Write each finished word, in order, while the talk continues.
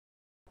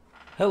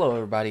Hello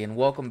everybody and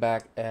welcome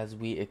back as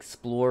we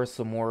explore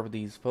some more of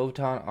these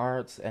photon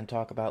arts and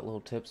talk about little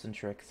tips and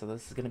tricks. So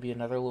this is going to be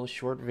another little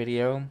short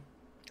video.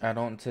 I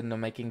don't intend on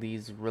making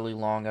these really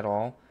long at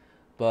all,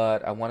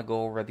 but I want to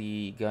go over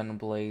the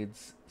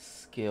Gunblade's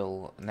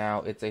skill.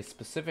 Now it's a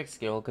specific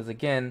skill because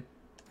again,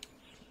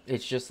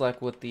 it's just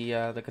like with the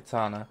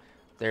katana.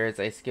 There is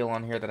a skill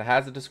on here that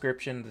has a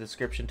description. The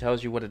description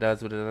tells you what it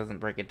does, but it doesn't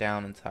break it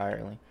down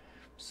entirely.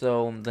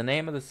 So the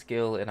name of the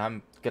skill, and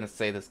I'm gonna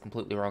say this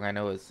completely wrong, I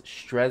know, is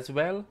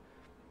Strezwei,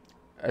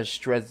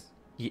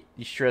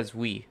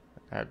 Strezwei.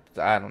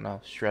 I don't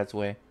know,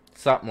 Strezwei,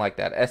 something like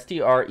that.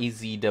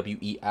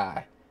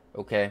 Strezwei.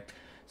 Okay,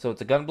 so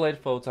it's a Gunblade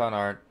Photon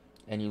Art,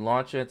 and you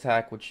launch an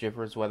attack which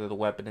differs whether the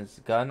weapon is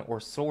gun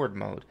or sword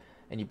mode,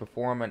 and you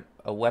perform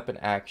a weapon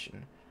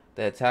action.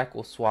 The attack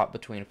will swap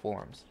between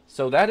forms.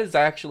 So that is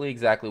actually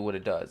exactly what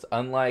it does.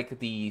 Unlike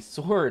the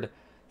sword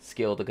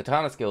skill, the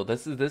katana skill,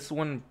 this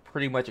one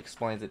pretty much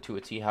explains it to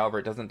a T. However,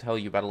 it doesn't tell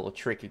you about a little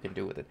trick you can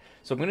do with it.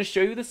 So I'm going to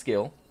show you the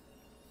skill.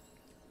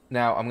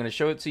 Now I'm going to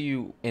show it to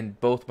you in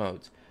both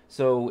modes.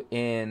 So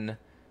in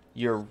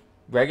your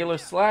regular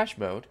slash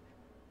mode,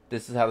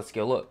 this is how the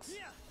skill looks.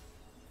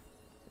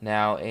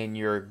 Now in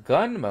your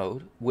gun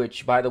mode,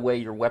 which by the way,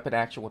 your weapon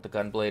action with the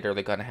gun blade or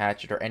the gun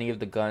hatchet or any of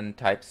the gun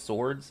type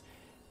swords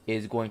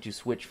is going to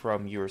switch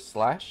from your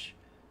slash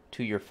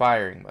to your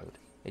firing mode,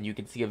 and you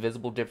can see a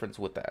visible difference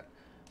with that.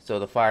 So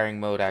the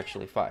firing mode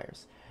actually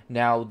fires.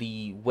 Now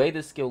the way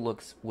this skill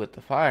looks with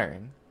the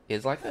firing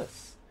is like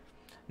this.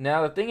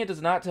 Now the thing it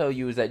does not tell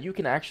you is that you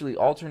can actually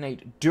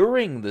alternate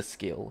during the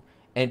skill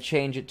and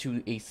change it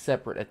to a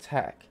separate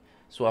attack.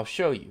 So I'll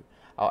show you.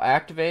 I'll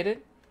activate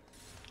it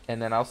and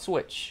then I'll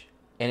switch,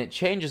 and it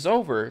changes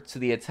over to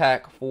the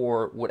attack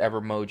for whatever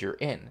mode you're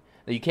in.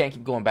 Now you can't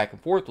keep going back and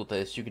forth with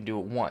this, you can do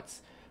it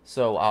once.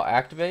 So I'll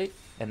activate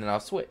and then I'll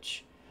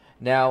switch.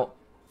 Now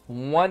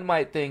one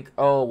might think,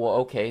 oh, well,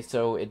 okay,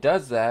 so it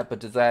does that, but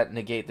does that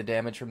negate the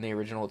damage from the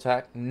original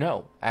attack?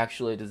 No,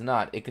 actually it does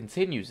not. It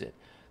continues it.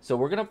 So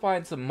we're going to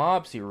find some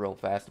mobs here real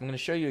fast. I'm going to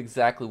show you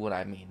exactly what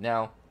I mean.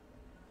 Now,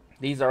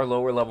 these are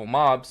lower level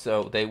mobs,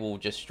 so they will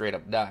just straight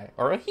up die.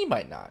 Or he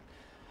might not.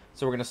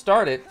 So we're going to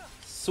start it,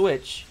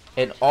 switch,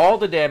 and all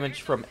the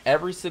damage from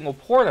every single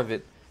port of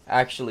it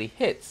actually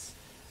hits.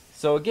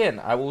 So again,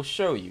 I will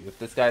show you if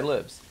this guy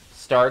lives.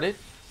 Start it,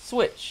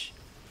 switch.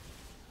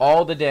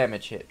 All the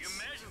damage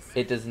hits.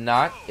 It does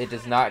not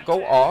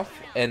go off,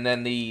 and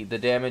then the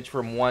damage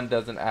from one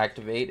doesn't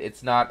activate.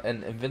 It's not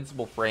an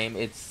invincible frame.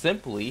 It's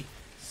simply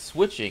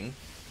switching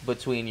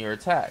between your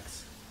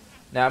attacks.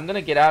 Now I'm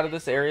gonna get out of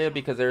this area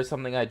because there's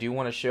something I do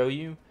want to show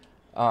you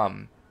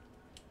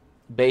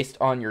based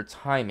on your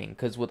timing,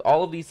 because with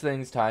all of these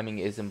things timing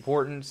is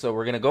important. So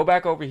we're gonna go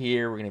back over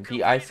here, we're gonna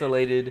be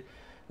isolated.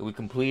 We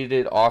completed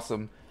it,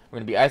 awesome. We're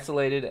gonna be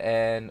isolated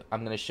and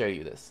I'm gonna show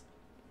you this.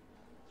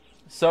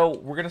 So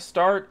we're going to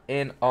start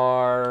in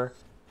our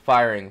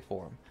firing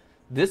form.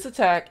 This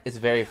attack is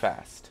very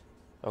fast,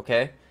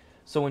 okay?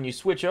 So when you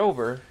switch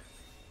over,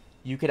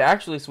 you could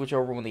actually switch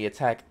over when the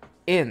attack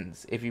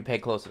ends if you pay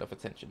close enough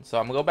attention. So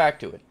I'm going to go back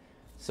to it.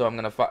 So I'm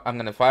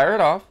going to fire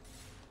it off,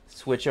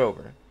 switch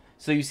over.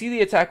 So you see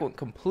the attack went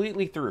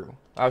completely through.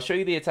 I'll show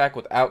you the attack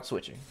without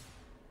switching.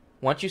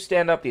 Once you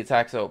stand up, the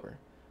attack's over.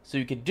 So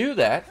you can do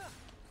that,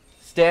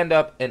 stand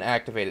up, and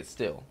activate it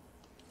still.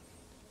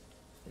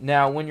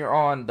 Now, when you're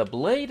on the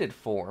bladed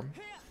form,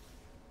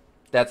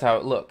 that's how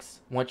it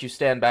looks. Once you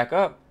stand back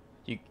up,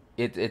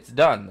 it's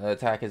done. The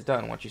attack is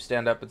done. Once you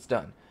stand up, it's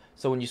done.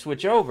 So when you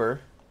switch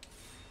over,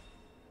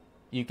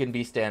 you can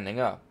be standing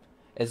up.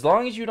 As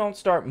long as you don't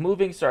start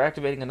moving, start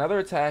activating another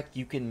attack,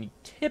 you can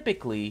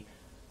typically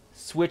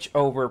switch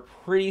over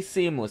pretty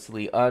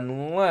seamlessly,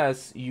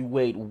 unless you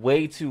wait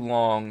way too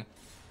long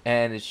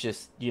and it's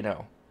just, you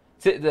know.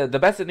 The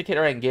best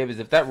indicator I can give is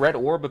if that red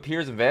orb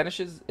appears and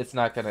vanishes, it's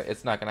not gonna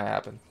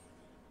happen.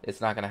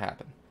 It's not gonna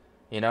happen.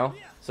 You know?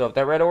 So if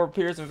that red orb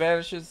appears and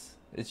vanishes,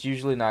 it's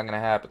usually not gonna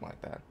happen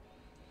like that.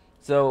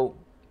 So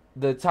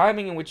the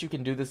timing in which you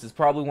can do this is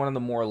probably one of the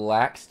more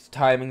laxed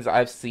timings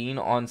I've seen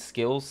on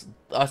skills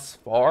thus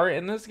far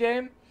in this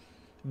game,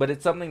 but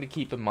it's something to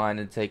keep in mind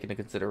and take into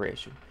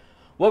consideration.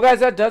 Well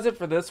guys, that does it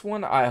for this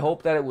one. I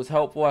hope that it was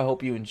helpful. I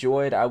hope you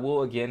enjoyed. I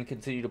will again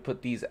continue to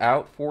put these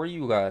out for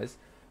you guys.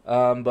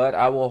 But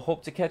I will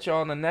hope to catch you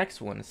on the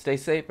next one. Stay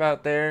safe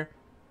out there.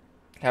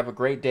 Have a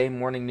great day,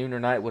 morning, noon, or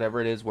night, whatever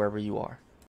it is, wherever you are.